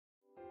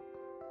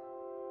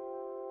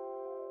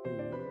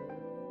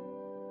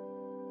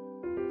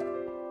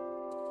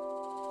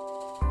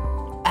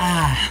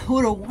Ah,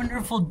 what a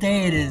wonderful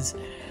day it is.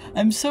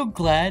 I'm so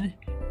glad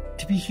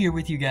to be here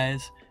with you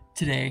guys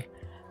today.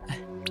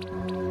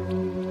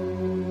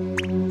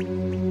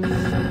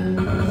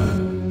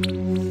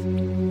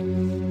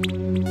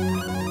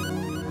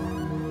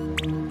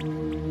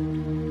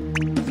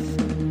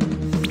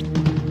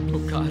 Oh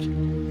God,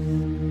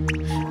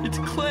 it's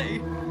clay.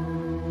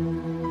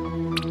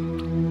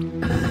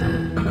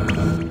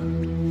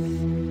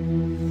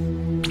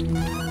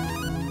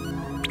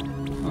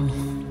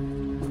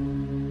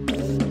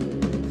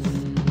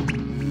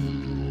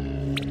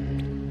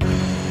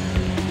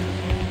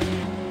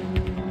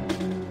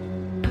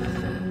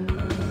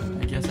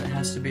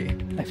 To be.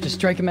 I have to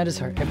strike him at his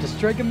heart. I have to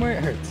strike him where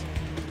it hurts.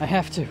 I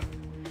have to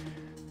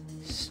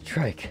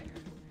strike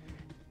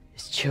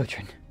his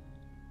children.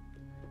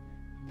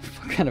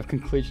 What kind of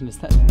conclusion is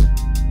that?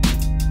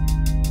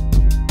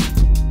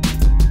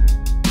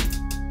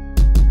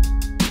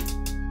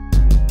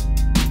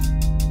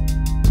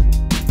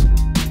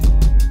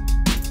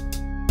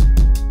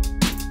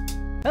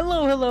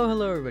 Hello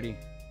everybody.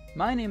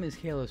 My name is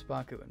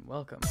Dubaku and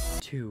welcome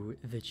to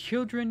The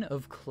Children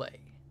of Clay.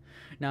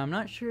 Now, I'm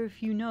not sure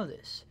if you know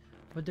this,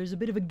 but there's a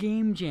bit of a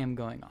game jam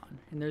going on,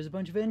 and there's a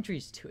bunch of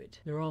entries to it.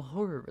 They're all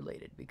horror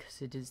related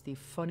because it is the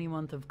funny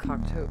month of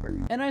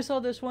Cocktober. And I saw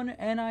this one,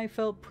 and I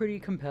felt pretty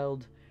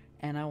compelled,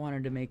 and I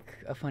wanted to make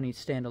a funny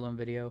standalone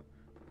video.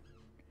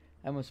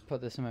 I almost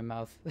put this in my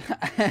mouth.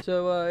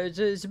 So,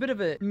 it's a bit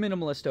of a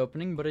minimalist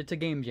opening, but it's a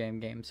game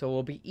jam game, so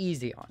we'll be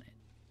easy on it.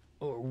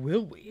 Or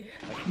will we?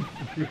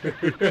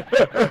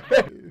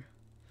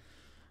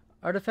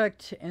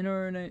 Artifact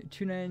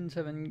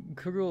NR297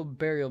 Kugel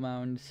Burial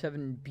Mound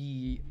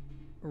 7B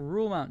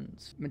Rural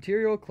Mountains.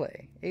 Material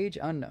clay. Age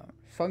unknown.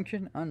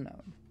 Function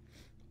unknown.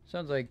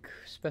 Sounds like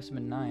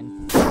specimen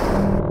 9.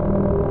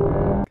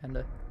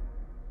 Kinda.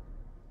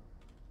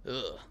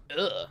 Ugh.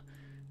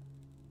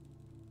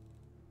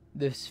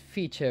 This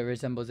feature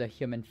resembles a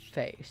human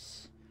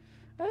face.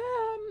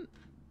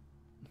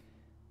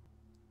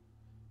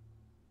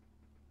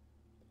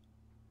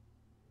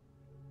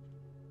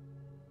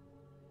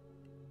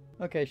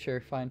 Okay, sure,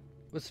 fine.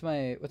 What's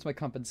my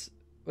compass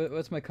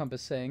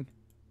saying?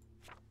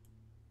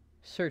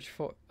 Search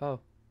for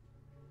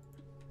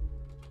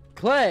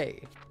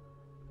clay.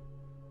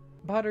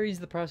 Pottery is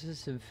the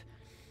process of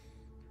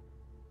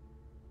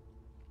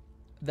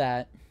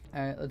that.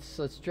 All right,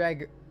 let's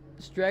drag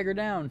her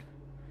down.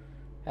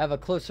 Have a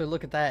closer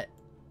look at that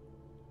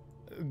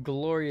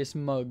glorious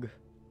mug.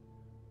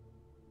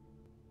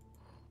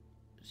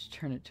 Let's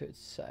turn it to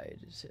its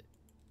side. Is it?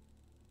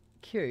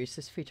 Curious,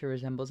 this feature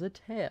resembles a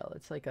tail.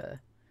 It's like a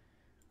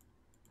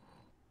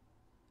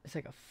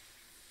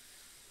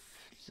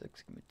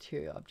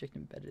material object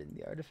embedded in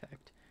the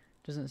artifact.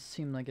 Doesn't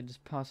seem like it is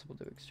possible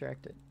to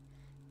extract it.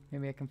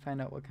 Maybe I can find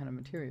out what kind of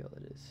material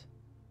it is.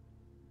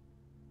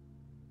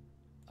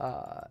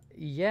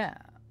 Yeah.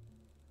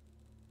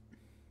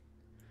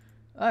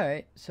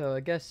 Alright, so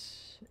I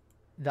guess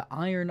the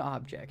iron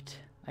object.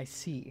 I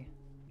see.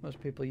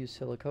 Most people use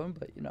silicone,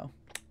 but you know.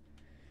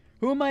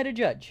 Who am I to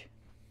judge?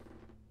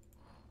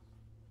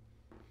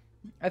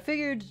 I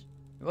figured,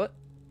 what?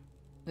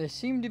 There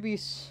seem to be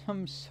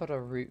some sort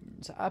of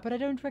runes, but I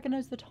don't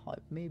recognize the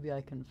type. Maybe I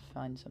can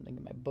find something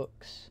in my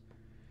books.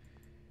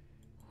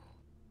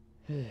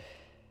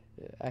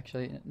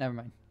 Actually, never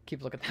mind.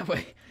 Keep looking that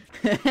way.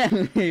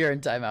 You're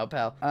in timeout,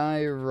 pal.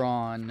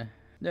 Iron.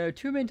 There are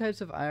two main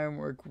types of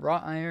ironwork: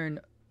 wrought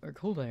iron, or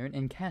cold iron,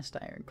 and cast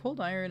iron.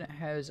 Cold iron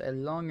has a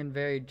long and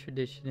varied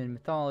tradition in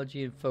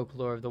mythology and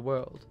folklore of the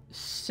world.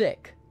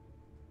 Sick.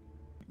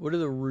 What are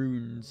the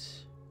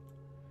runes?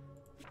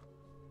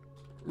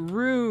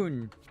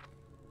 Rune.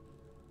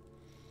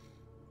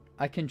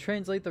 I can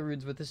translate the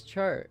runes with this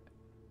chart.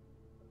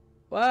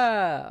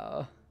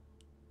 Wow.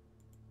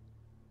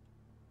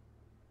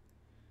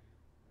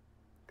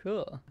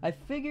 Cool. I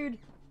figured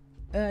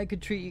I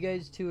could treat you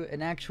guys to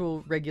an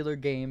actual regular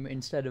game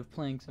instead of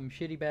playing some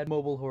shitty bad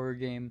mobile horror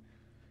game,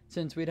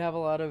 since we'd have a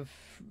lot of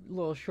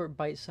little short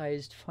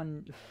bite-sized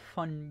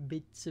fun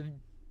bits of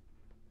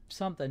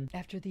something.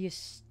 After the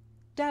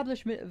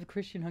establishment of the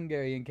Christian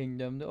Hungarian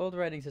kingdom, the old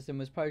writing system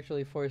was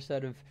partially forced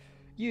out of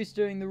use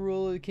during the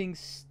rule of King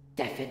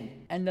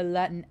Stephen, and the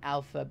Latin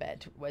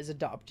alphabet was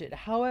adopted.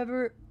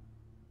 However,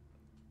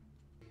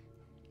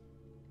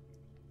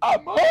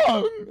 what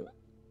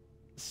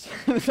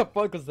the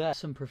fuck was that?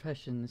 Some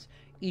professions,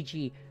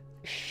 e.g.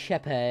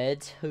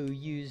 shepherds, who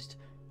used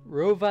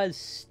Rova's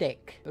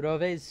stick,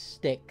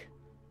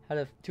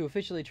 how to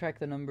officially track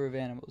the number of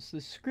animals.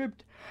 The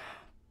script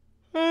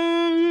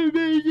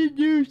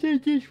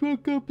just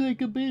woke up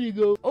like a bit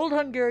ago. Old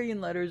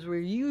Hungarian letters were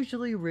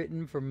usually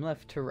written from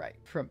left to right,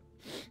 from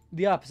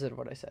the opposite of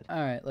what I said. All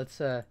right, let's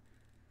have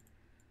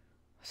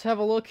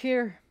a look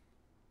here.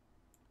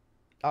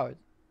 Oh,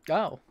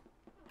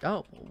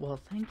 well,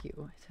 thank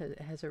you. It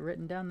has it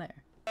written down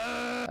there.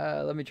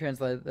 Let me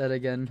translate that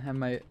again. I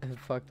might have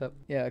fucked up.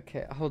 Yeah,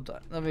 okay, hold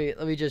on. Let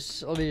me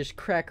just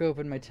crack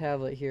open my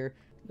tablet here.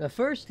 The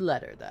first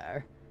letter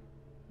there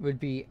would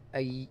be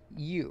a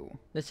U.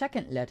 The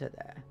second letter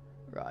there,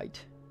 right,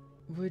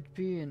 would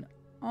be an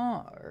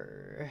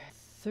R.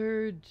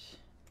 Third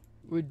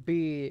would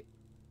be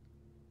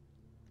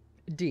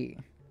D.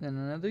 Then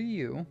another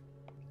U.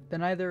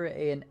 Then either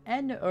an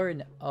N or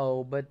an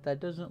O, but that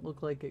doesn't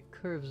look like it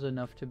curves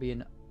enough to be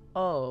an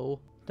O.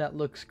 That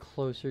looks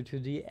closer to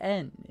the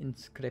N in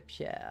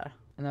scripture.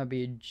 And that would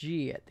be a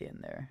G at the end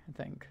there, I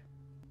think.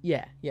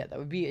 Yeah, that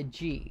would be a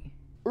G.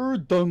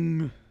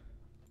 Erdung.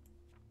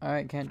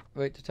 Alright, can't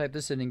wait to type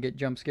this in and get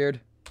jump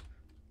scared.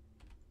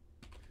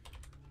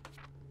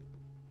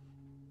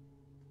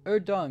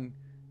 Erdung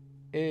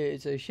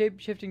is a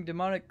shape-shifting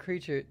demonic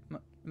creature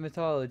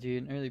mythology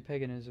in early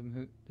paganism.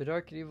 Who the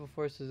dark and evil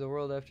forces the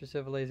world after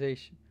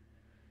civilization.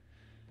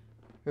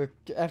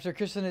 After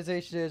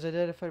Christianization is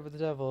identified with the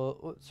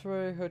devil.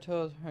 Sorry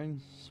hotels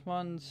and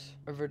swans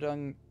of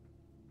Erdung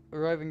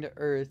arriving to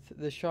Earth.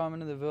 The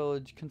shaman in the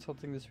village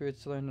consulting the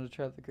spirits to learn how to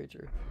trap the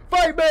creature.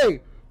 Fight me!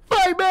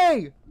 Fight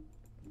me!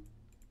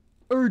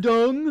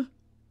 Erdung?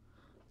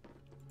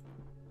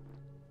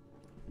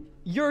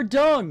 Your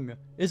dung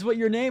is what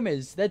your name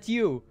is. That's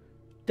you.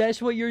 That's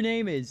what your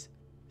name is.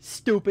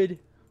 Stupid.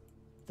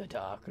 The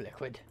dark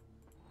liquid.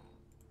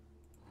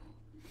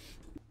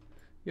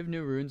 You have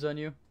new runes on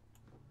you?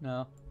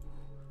 No.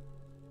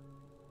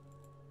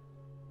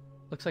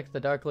 Looks like the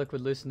dark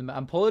liquid loosened them.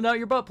 I'm pulling out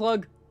your butt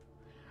plug.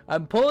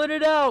 I'm pulling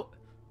it out.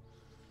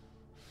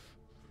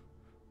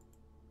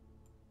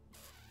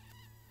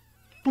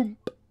 Boom.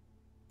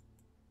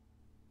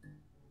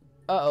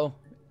 Uh-oh.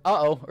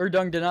 Uh-oh.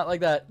 Erdung did not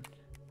like that.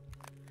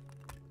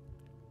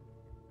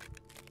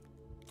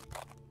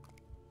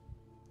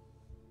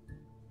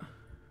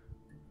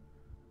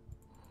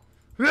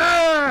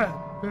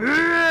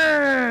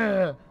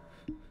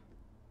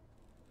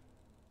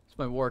 It's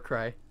my war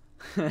cry.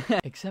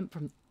 Except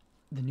from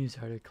the news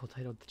article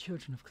titled "The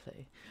Children of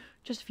Clay."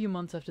 Just a few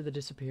months after the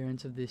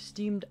disappearance of the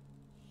esteemed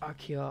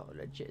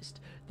archaeologist,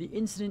 the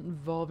incident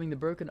involving the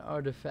broken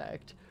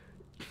artifact,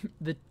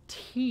 the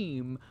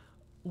team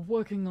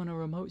working on a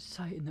remote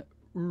site in the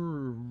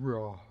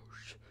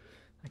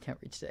I can't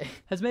read today,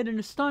 has made an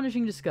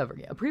astonishing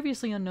discovery. A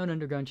previously unknown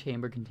underground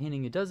chamber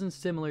containing a dozen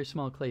similar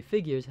small clay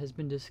figures has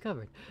been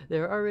discovered. They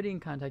are already in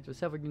contact with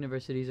several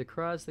universities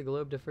across the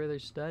globe to further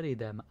study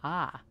them.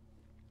 Ah.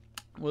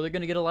 Well, they're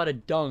gonna get a lot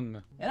of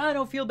dung. And I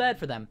don't feel bad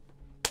for them.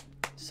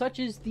 Such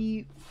is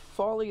the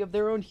folly of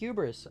their own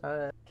hubris.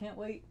 Can't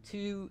wait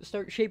to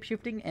start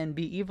shapeshifting and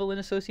be evil and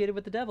associated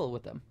with the devil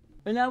with them.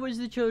 And that was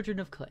the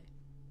Children of Clay.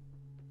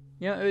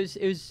 You know,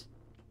 it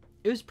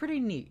was pretty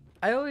neat.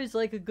 I always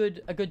like a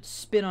good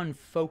spin on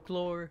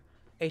folklore.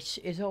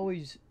 It's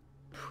always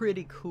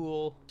pretty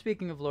cool.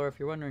 Speaking of lore, if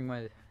you're wondering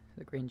why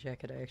the green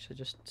jacket, I actually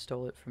just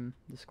stole it from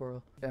the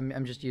squirrel.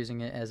 I'm just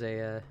using it as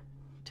a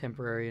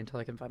temporary until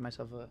I can find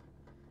myself a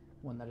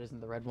one that isn't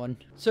the red one.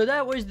 So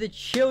that was the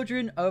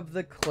Children of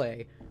the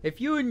Clay.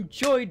 If you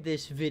enjoyed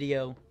this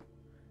video,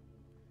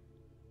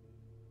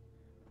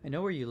 I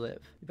know where you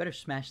live. You better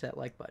smash that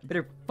like button.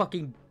 Better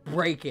fucking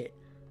break it.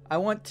 I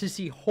want to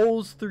see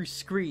holes through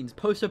screens.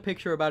 Post a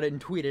picture about it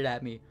and tweet it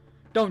at me.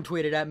 Don't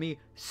tweet it at me.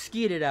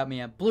 Skeet it at me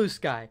at Blue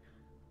Sky.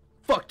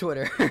 Fuck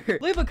Twitter.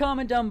 Leave a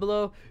comment down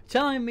below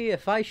telling me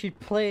if I should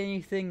play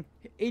anything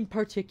in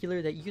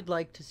particular that you'd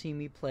like to see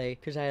me play,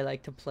 because I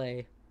like to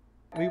play.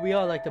 We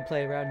all like to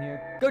play around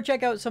here. Go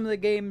check out some of the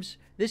games.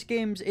 This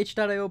game's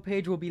itch.io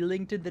page will be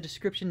linked in the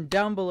description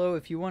down below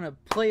if you want to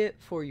play it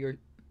for your...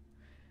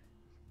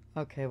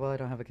 Okay, well, I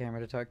don't have a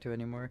camera to talk to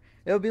anymore.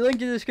 It'll be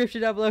linked in the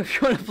description down below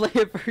if you want to play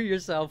it for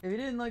yourself. If you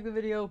didn't like the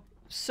video,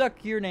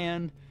 suck your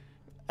nan.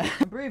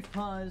 A brief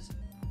pause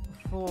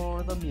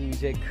for the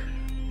music.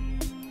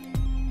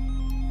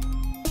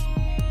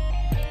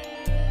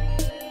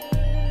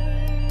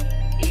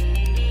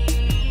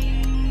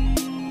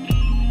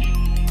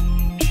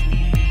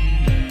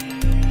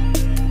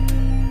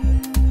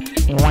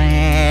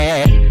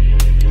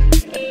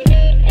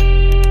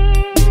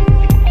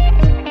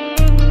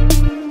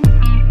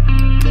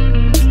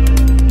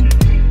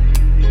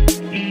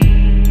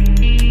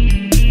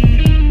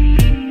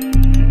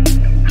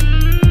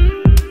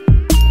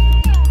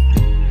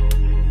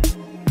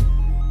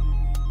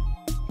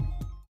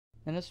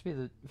 And this would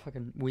be the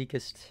fucking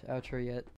weakest outro yet.